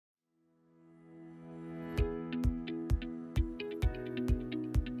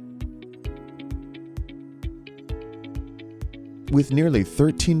With nearly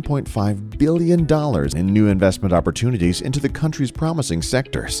 $13.5 billion in new investment opportunities into the country's promising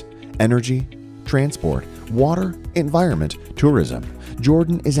sectors: energy, transport, water, environment, tourism,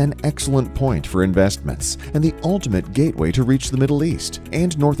 Jordan is an excellent point for investments and the ultimate gateway to reach the Middle East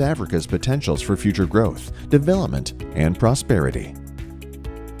and North Africa's potentials for future growth, development, and prosperity.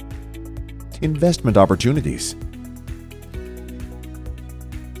 Investment opportunities.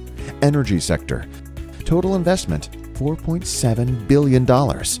 Energy sector. Total investment $4.7 billion.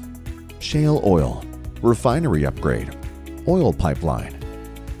 Shale oil. Refinery upgrade. Oil pipeline.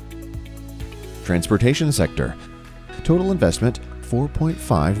 Transportation sector. Total investment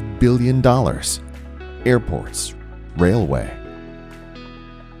 $4.5 billion. Airports. Railway.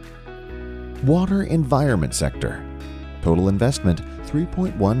 Water environment sector. Total investment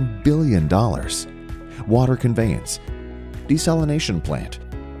 $3.1 billion. Water conveyance. Desalination plant.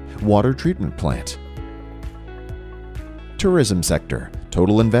 Water treatment plant. Tourism sector.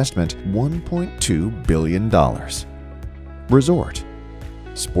 Total investment $1.2 billion. Resort.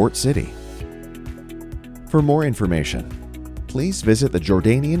 Sport City. For more information, please visit the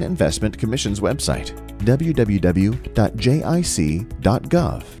Jordanian Investment Commission's website,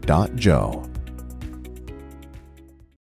 www.jic.gov.jo.